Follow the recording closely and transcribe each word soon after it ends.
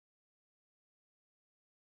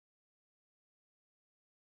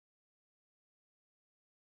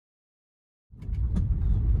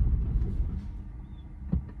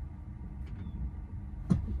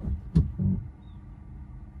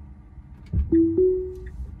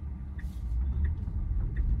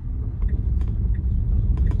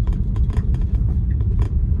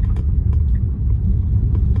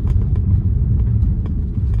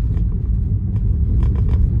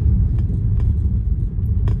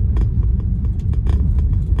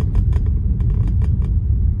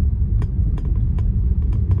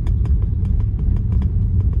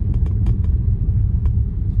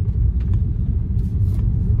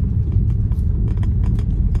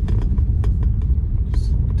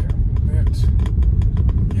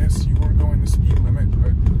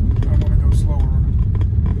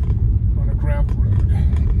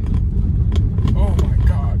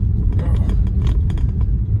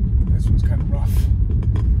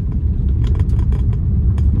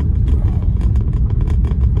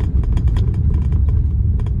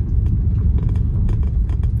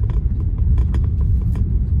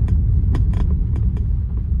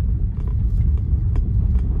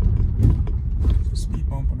Speed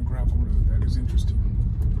bump on a gravel road. That is interesting.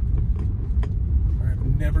 I have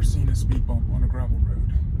never seen a speed bump on a gravel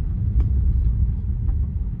road.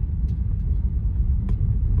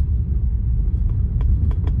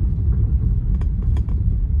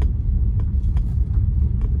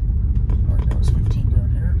 Alright, now it's 15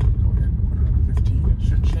 down here. Go ahead and put it on 15. It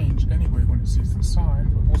should change anyway when it sees the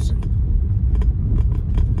sign, but we'll see.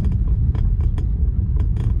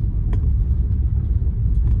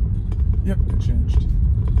 Yep, it changed.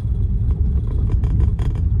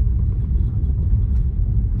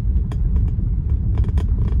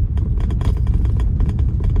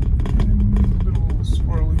 And a little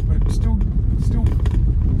swirly, but still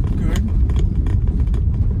good.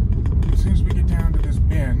 As soon as we get down to this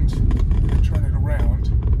bend, we're going to turn it around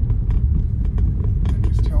and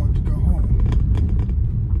just tell it to go home.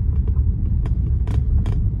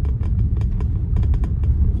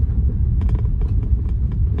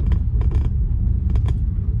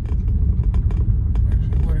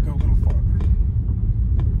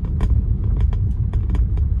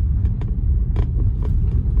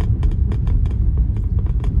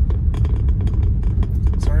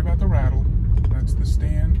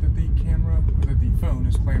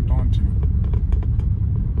 Clamped onto.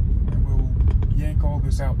 I will yank all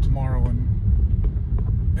this out tomorrow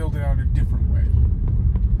and build it out a different way.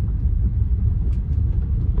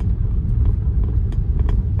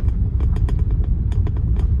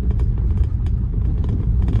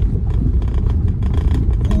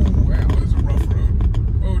 Oh wow, this is a rough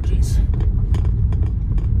road. Oh geez.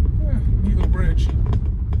 Neat little bridge.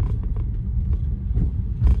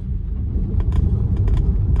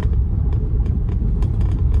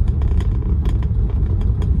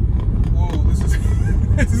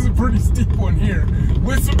 This is a pretty steep one here,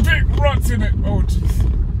 with some big ruts in it. Oh, jeez.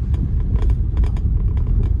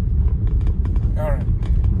 Alright.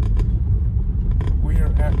 We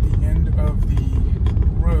are at the end of the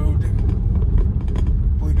road. I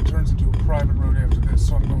believe it turns into a private road after this,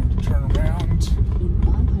 so I'm going to turn around. In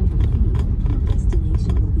 500 feet, your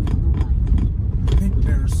destination will be on the right. I think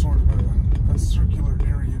there's sort of a circular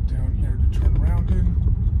area down here to turn around in.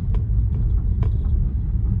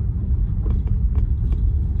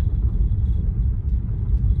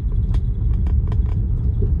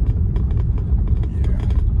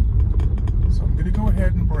 Go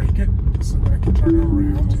ahead and break it so that I can turn it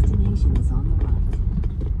around. The destination is on the right.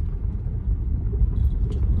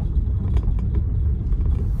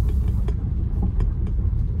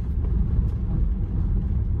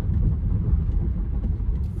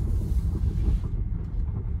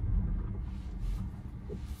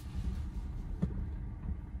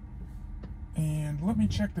 And let me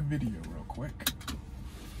check the video real quick.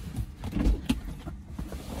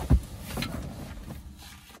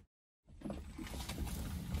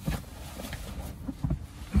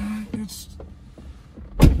 It's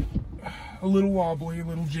a little wobbly, a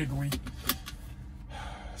little jiggly.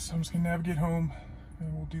 So I'm just gonna navigate home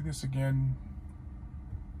and we'll do this again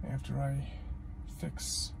after I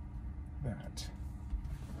fix that.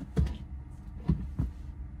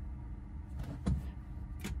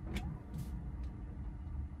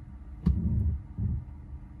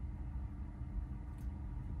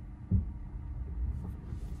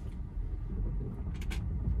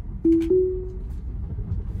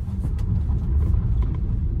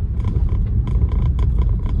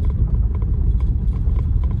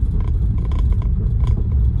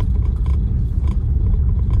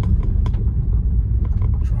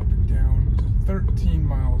 Dropping down to 13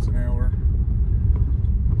 miles an hour.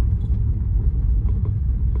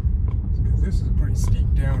 Because this is a pretty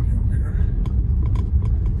steep downhill here.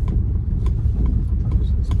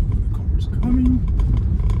 The car's coming.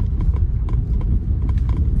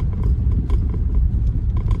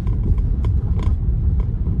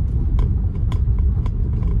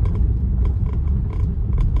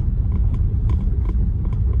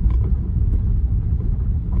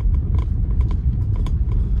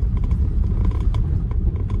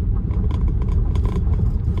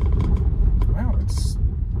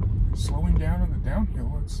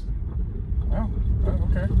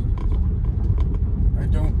 Okay. I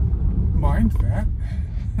don't mind that.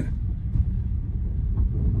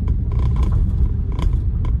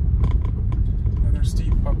 Another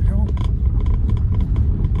steep uphill.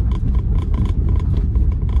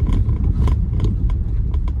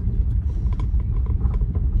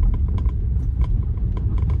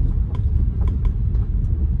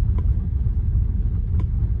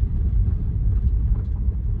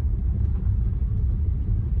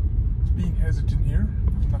 Being hesitant here.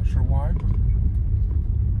 I'm not sure why, but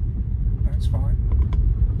that's fine.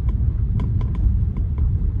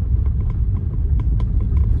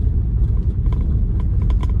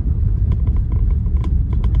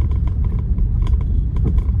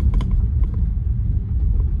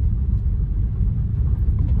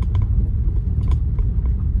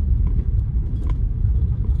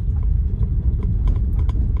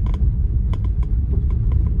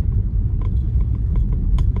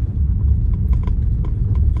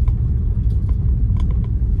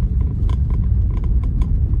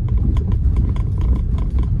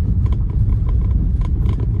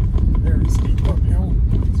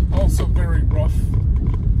 very rough.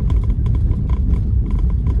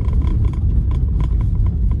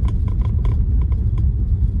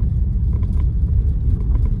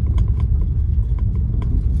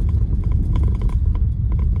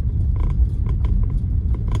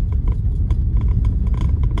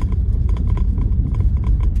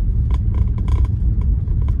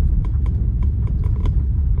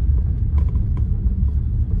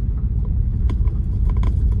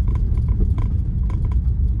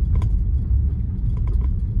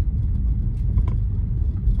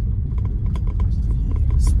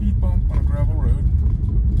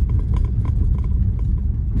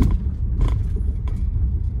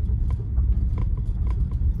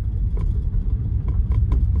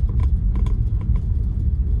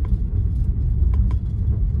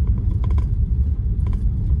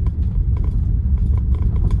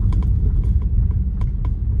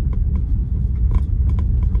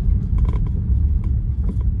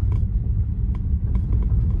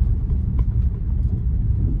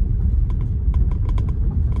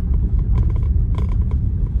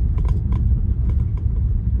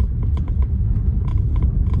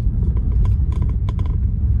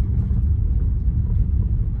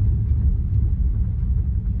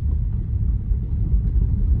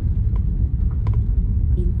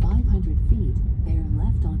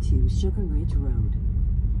 Sugar Ridge Road.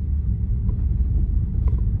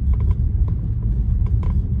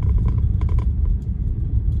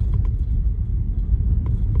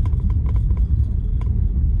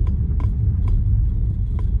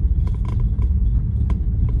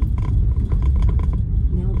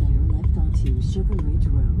 Now bear left onto Sugar Ridge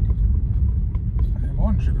Road. I am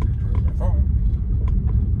on Sugar Ridge Road, I thought.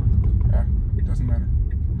 Yeah, it doesn't matter.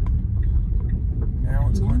 Now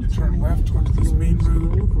it's going to turn left onto this main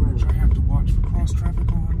road, which I have to watch for cross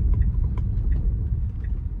traffic on.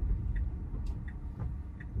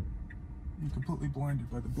 I'm completely blinded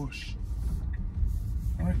by the bush.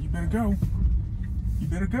 Alright, you better go. You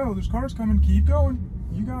better go. There's cars coming. Keep going.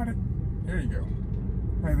 You got it. There you go.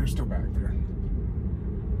 Hey, they're still back there.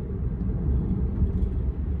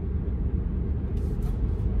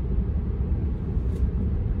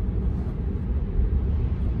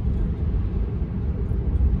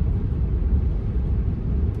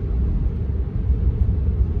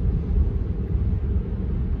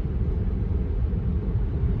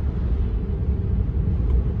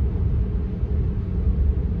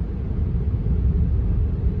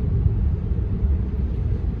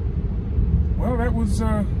 Well, that was,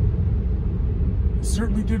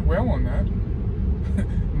 certainly did well on that.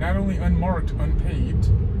 Not only unmarked,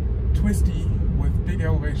 unpaved, twisty with big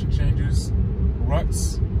elevation changes,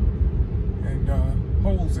 ruts, and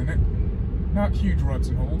holes in it. Not huge ruts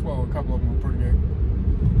and holes, well, a couple of them were pretty big.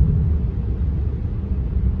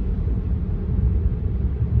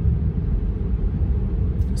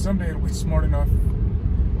 Someday it'll be smart enough,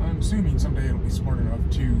 I'm assuming someday it'll be smart enough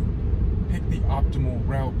to pick the optimal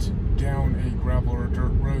route down a gravel or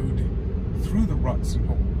dirt road through the ruts and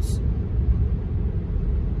holes.